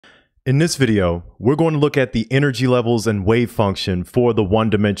In this video, we're going to look at the energy levels and wave function for the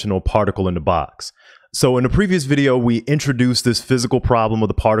one-dimensional particle in the box. So in the previous video, we introduced this physical problem of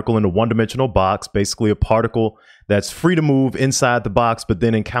the particle in a one-dimensional box, basically a particle that's free to move inside the box, but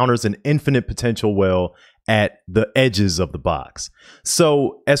then encounters an infinite potential well at the edges of the box.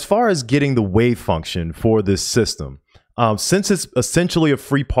 So as far as getting the wave function for this system, since it's essentially a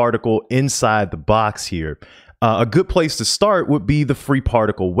free particle inside the box here, a good place to start would be the free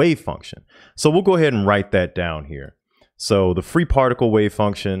particle wave function. So we'll go ahead and write that down here. So the free particle wave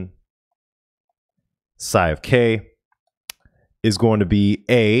function, psi of k, is going to be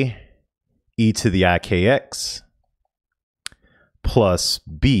a e to the ikx plus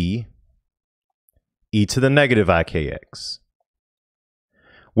b e to the negative ikx.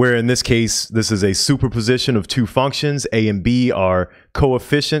 Where in this case, this is a superposition of two functions. A and b are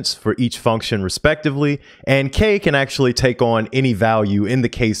coefficients for each function respectively, and k can actually take on any value in the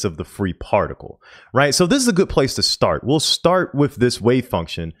case of the free particle, right? So this is a good place to start. We'll start with this wave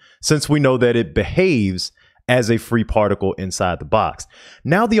function since we know that it behaves as a free particle inside the box.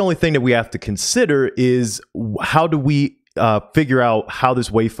 Now the only thing that we have to consider is how do we figure out how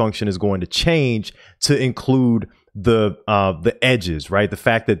this wave function is going to change to include the edges, right? The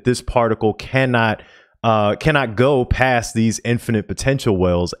fact that this particle cannot go past these infinite potential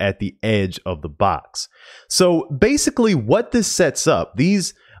wells at the edge of the box. So basically what this sets up,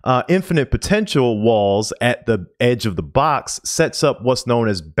 these infinite potential walls at the edge of the box sets up what's known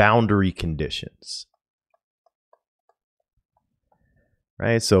as boundary conditions.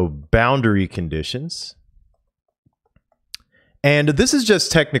 Right? So boundary conditions. And this is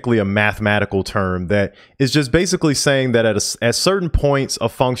just technically a mathematical term that is just basically saying that at certain points, a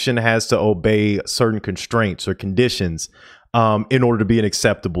function has to obey certain constraints or conditions in order to be an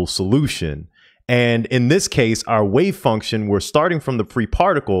acceptable solution. And in this case, our wave function, we're starting from the free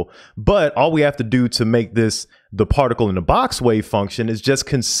particle, but all we have to do to make this the particle in the box wave function is just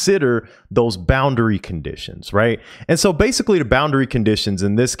consider those boundary conditions, right? And so basically the boundary conditions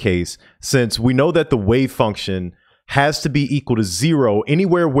in this case, since we know that the wave function has to be equal to 0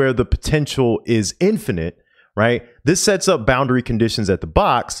 anywhere where the potential is infinite, right? This sets up boundary conditions at the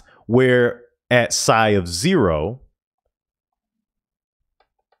box where at psi of 0,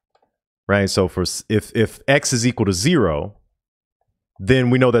 right? So for if x is equal to 0, then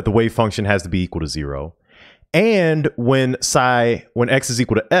we know that the wave function has to be equal to 0. And when x is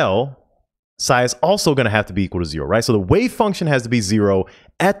equal to L, psi is also going to have to be equal to 0, right? So the wave function has to be 0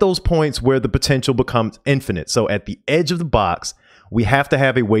 at those points where the potential becomes infinite. So at the edge of the box, we have to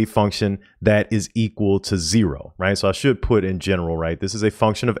have a wave function that is equal to 0, right? So I should put in general, right? This is a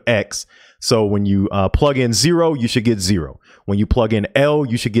function of x. So when you plug in 0, you should get 0. When you plug in L,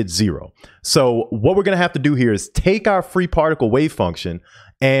 you should get 0. So what we're going to have to do here is take our free particle wave function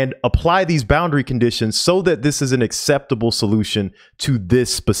and apply these boundary conditions so that this is an acceptable solution to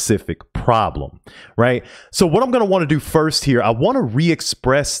this specific problem, right? So what I'm going to want to do first here, I want to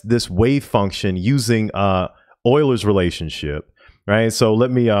re-express this wave function using Euler's relationship, right? So let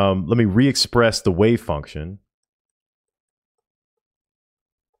me re-express the wave function.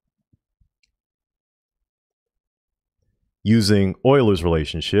 Using Euler's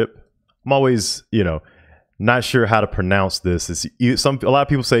relationship. I'm always, not sure how to pronounce this. A lot of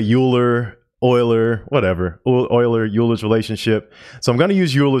people say Euler, Euler, whatever. Euler, Euler's relationship. So I'm going to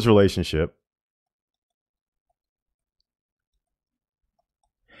use Euler's relationship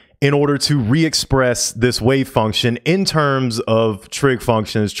in order to re-express this wave function in terms of trig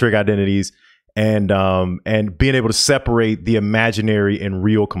functions, trig identities, and being able to separate the imaginary and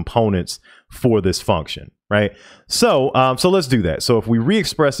real components for this function, right? So let's do that. So if we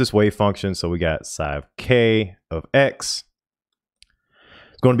re-express this wave function, so we got psi of k of x,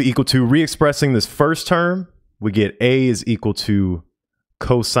 it's going to be equal to re-expressing this first term. We get a is equal to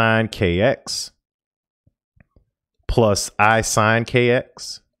cosine kx plus I sine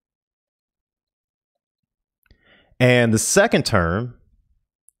kx. And the second term,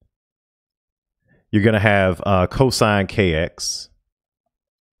 you're going to have cosine kx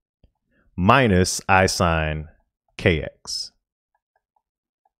minus I sine kx.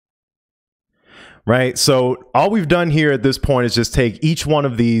 Right? So all we've done here at this point is just take each one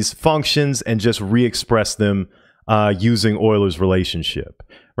of these functions and just re-express them using Euler's relationship.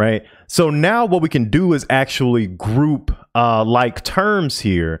 Right? So now what we can do is actually group like terms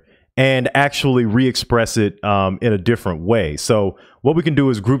here and actually re-express it in a different way. So what we can do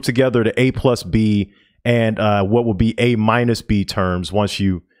is group together the a plus b and what will be a minus b terms. Once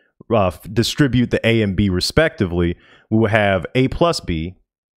you distribute the a and b respectively, we will have a plus b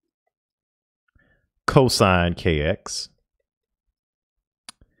cosine kx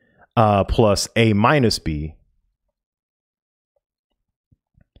plus a minus b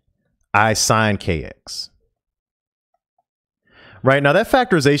I sine kx. Right, now that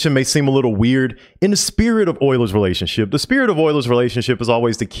factorization may seem a little weird. In the spirit of Euler's relationship, the spirit of Euler's relationship is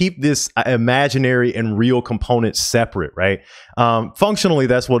always to keep this imaginary and real component separate, right? Functionally,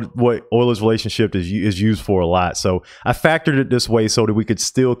 that's what Euler's relationship is used for a lot. So I factored it this way so that we could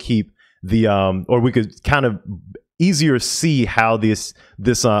still keep the, or we could kind of easier see how this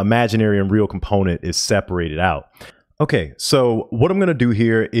imaginary and real component is separated out. Okay, so what I'm going to do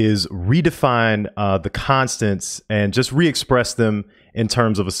here is redefine the constants and just re-express them in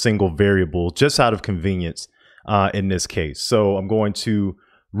terms of a single variable, just out of convenience in this case. So I'm going to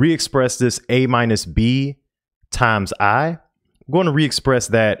re-express this a minus b times I. I'm going to re-express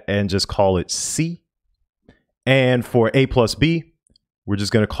that and just call it c. And for a plus b, we're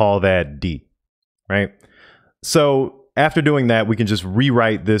just going to call that d, right? So after doing that, we can just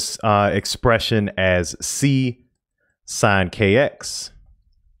rewrite this expression as c sine kx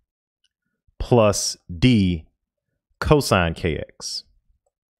plus d cosine kx.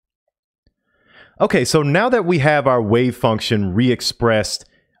 Okay, so now that we have our wave function re-expressed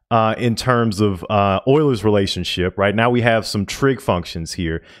in terms of Euler's relationship, right? Now we have some trig functions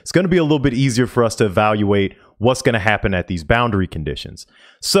here. It's going to be a little bit easier for us to evaluate what's going to happen at these boundary conditions.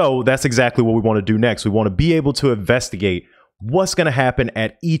 So that's exactly what we want to do next. We want to be able to investigate what's going to happen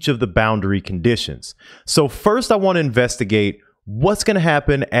at each of the boundary conditions. So first I want to investigate what's going to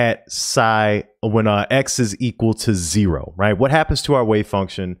happen at psi when x is equal to 0, right? What happens to our wave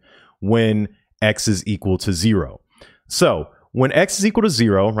function when x is equal to 0? So when x is equal to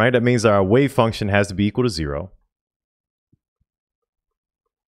 0, right, that means our wave function has to be equal to 0.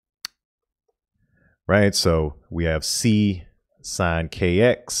 Right, so we have c sine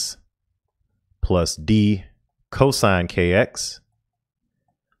kx plus d cosine kx.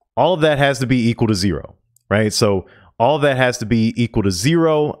 All of that has to be equal to 0, right? So all of that has to be equal to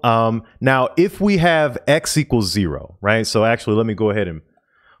 0. Now, if we have x equals 0, right? So actually, let me go ahead and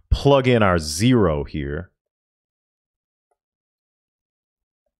plug in our 0 here.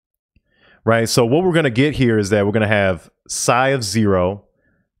 Right, so what we're going to get here is that we're going to have psi of 0,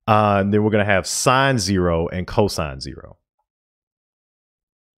 and then we're going to have sine 0 and cosine 0.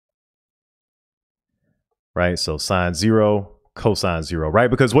 Right, so sine 0, cosine 0, right?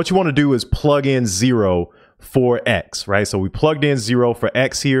 Because what you want to do is plug in 0 for x, right? So we plugged in 0 for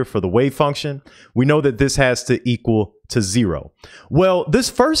x here for the wave function. We know that this has to equal to 0. Well, this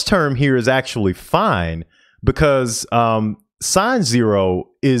first term here is actually fine because sine 0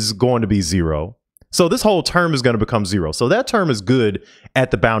 is going to be 0. So this whole term is going to become 0. So that term is good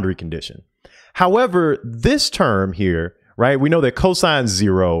at the boundary condition. However, this term here, right, we know that cosine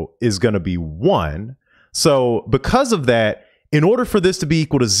 0 is going to be 1. So because of that, in order for this to be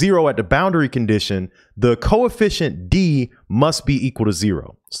equal to 0 at the boundary condition, the coefficient d must be equal to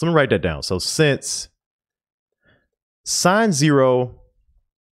 0. So let me write that down. So since sine 0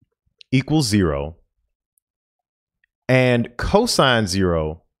 equals 0 and cosine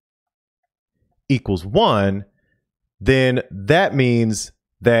 0 equals 1, then that means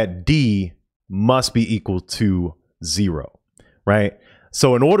that d must be equal to 0, right?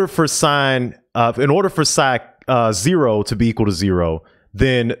 So in order for psi 0 to be equal to 0,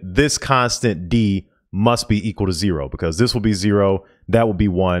 then this constant d must be equal to 0 because this will be 0, that will be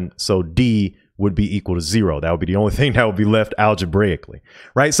 1, so d would be equal to 0. That would be the only thing that would be left algebraically,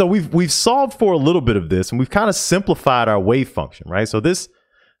 right? So we've solved for a little bit of this, and we've kind of simplified our wave function, right? So this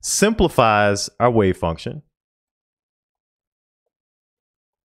simplifies our wave function.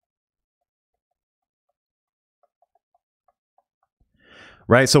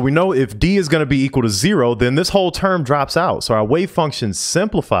 Right, so we know if d is going to be equal to 0, then this whole term drops out. So our wave function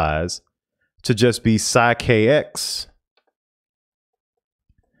simplifies to just be psi kx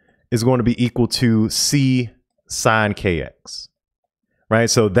is going to be equal to c sine kx. Right,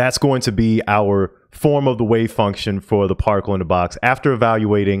 so that's going to be our form of the wave function for the particle in the box after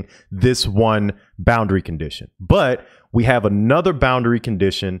evaluating this one boundary condition. But we have another boundary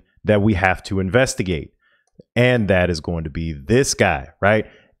condition that we have to investigate. And that is going to be this guy, right?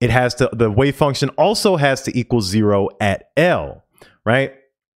 It has to, the wave function also has to equal 0 at L, right?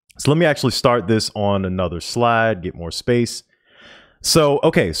 So let me actually start this on another slide, get more space. So,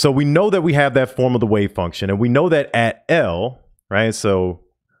 okay, so we know that we have that form of the wave function, and we know that at L, right? So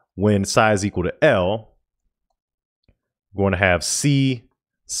when psi is equal to L, we're going to have c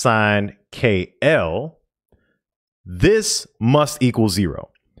sine KL. This must equal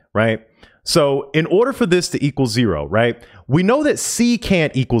 0, right? So in order for this to equal 0, right, we know that c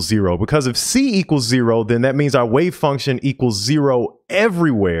can't equal 0, because if c equals 0, then that means our wave function equals 0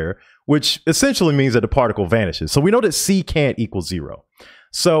 everywhere, which essentially means that the particle vanishes. So we know that c can't equal 0.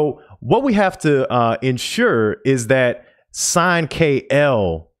 So what we have to ensure is that sine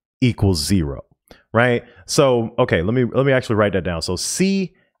KL equals 0, right? So, okay, let me actually write that down. So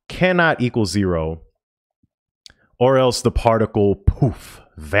c cannot equal 0, or else the particle, poof,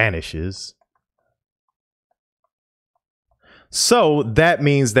 vanishes. So that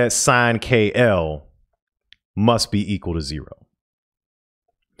means that sine KL must be equal to 0.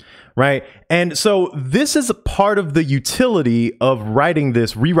 Right? And so this is a part of the utility of rewriting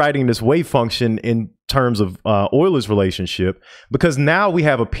this wave function in terms of Euler's relationship, because now we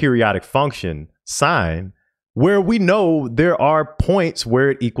have a periodic function, sine, where we know there are points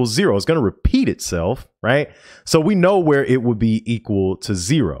where it equals 0. It's going to repeat itself, right? So we know where it would be equal to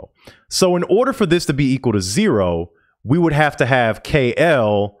 0. So in order for this to be equal to 0, we would have to have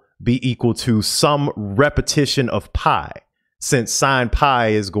KL be equal to some repetition of pi, since sine pi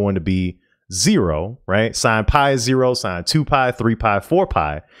is going to be 0, right? Sine pi is 0, sine 2 pi, 3 pi, 4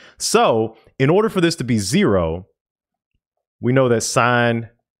 pi. So in order for this to be 0, we know that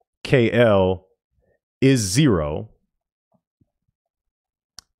sine KL is 0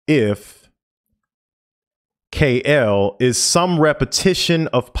 if KL is some repetition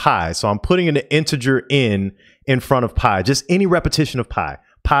of pi. So I'm putting an integer in front of pi, just any repetition of pi.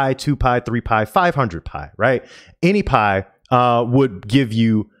 Pi, 2 pi, 3 pi, 500 pi, right? Any pi would give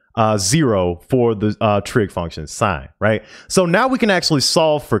you 0 for the trig function sine, right? So now we can actually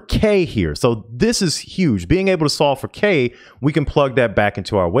solve for k here. So this is huge. Being able to solve for k, we can plug that back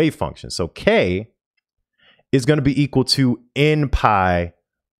into our wave function. So k is going to be equal to n pi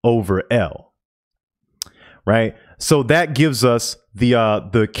over L, right? So that gives us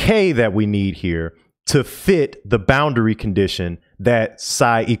the k that we need here to fit the boundary condition that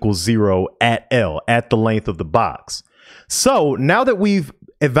psi equals 0 at L, at the length of the box. So now that we've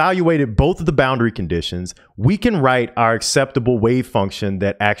evaluated both of the boundary conditions, we can write our acceptable wave function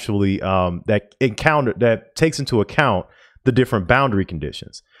that actually that takes into account the different boundary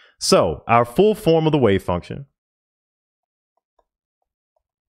conditions. So our full form of the wave function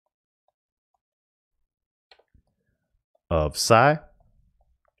of psi,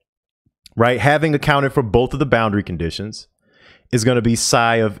 right, having accounted for both of the boundary conditions, is going to be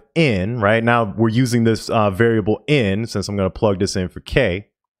psi of n, right? Now we're using this variable n, since I'm going to plug this in for k,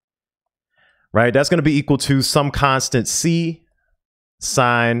 right? That's going to be equal to some constant c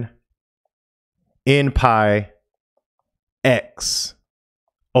sine n pi x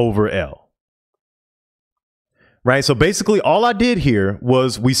over L, right? So basically all I did here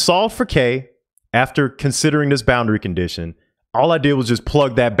was we solved for k after considering this boundary condition. All I did was just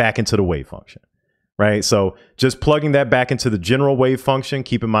plug that back into the wave function, right? So just plugging that back into the general wave function.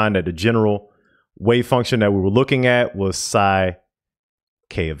 Keep in mind that the general wave function that we were looking at was psi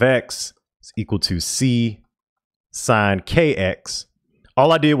k of x is equal to c sine kx.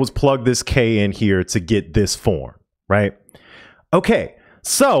 All I did was plug this k in here to get this form, right? Okay,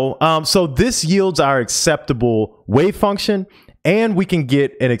 so this yields our acceptable wave function, and we can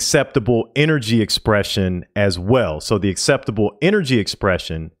get an acceptable energy expression as well. So the acceptable energy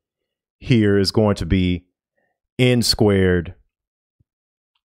expression here is going to be n squared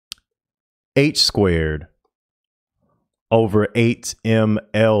h squared over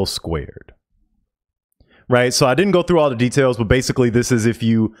 8ml squared. Right, so I didn't go through all the details, but basically this is if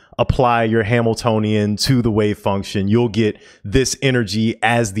you apply your Hamiltonian to the wave function, you'll get this energy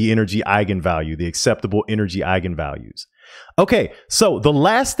as the energy eigenvalue, the acceptable energy eigenvalues. Okay, so the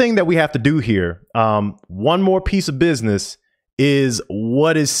last thing that we have to do here, one more piece of business, is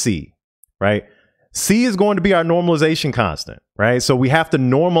what is C, right? C is going to be our normalization constant, right? So we have to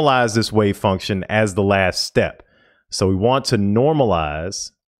normalize this wave function as the last step. So we want to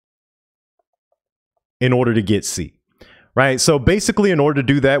normalize in order to get C, right? So basically, in order to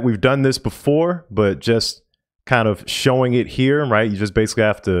do that, we've done this before, but just kind of showing it here, right? You just basically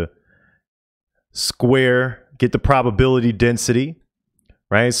have to square, get the probability density,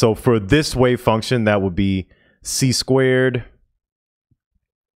 right? So for this wave function, that would be C squared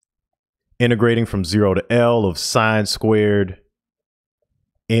integrating from 0 to L of sine squared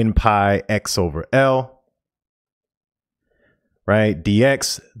n pi x over L, right?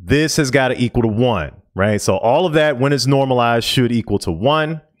 Dx, this has got to equal to 1. Right, so all of that, when it's normalized, should equal to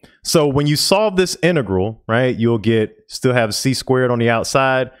 1. So when you solve this integral, right, you'll still have c squared on the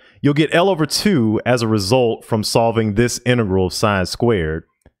outside. You'll get L over 2 as a result from solving this integral of sine squared,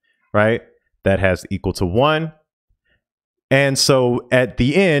 right? That has equal to 1. And so at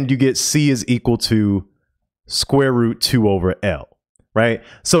the end, you get C is equal to square root 2 over L, right?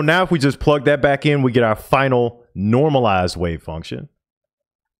 So now if we just plug that back in, we get our final normalized wave function,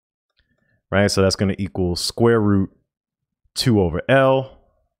 right? So that's going to equal square root 2 over L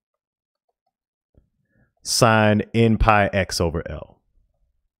sine n pi x over L.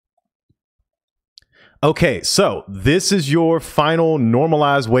 Okay, so this is your final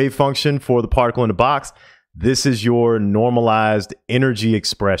normalized wave function for the particle in the box. This is your normalized energy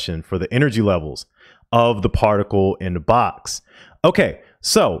expression for the energy levels of the particle in the box. Okay,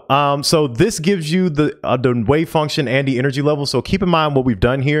 so this gives you the wave function and the energy level. So keep in mind what we've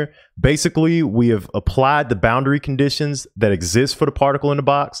done here. Basically, we have applied the boundary conditions that exist for the particle in the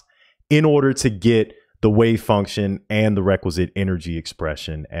box in order to get the wave function and the requisite energy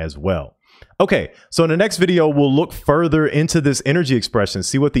expression as well. Okay, so in the next video, we'll look further into this energy expression,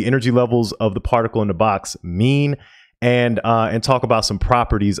 see what the energy levels of the particle in the box mean, and talk about some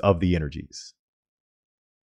properties of the energies.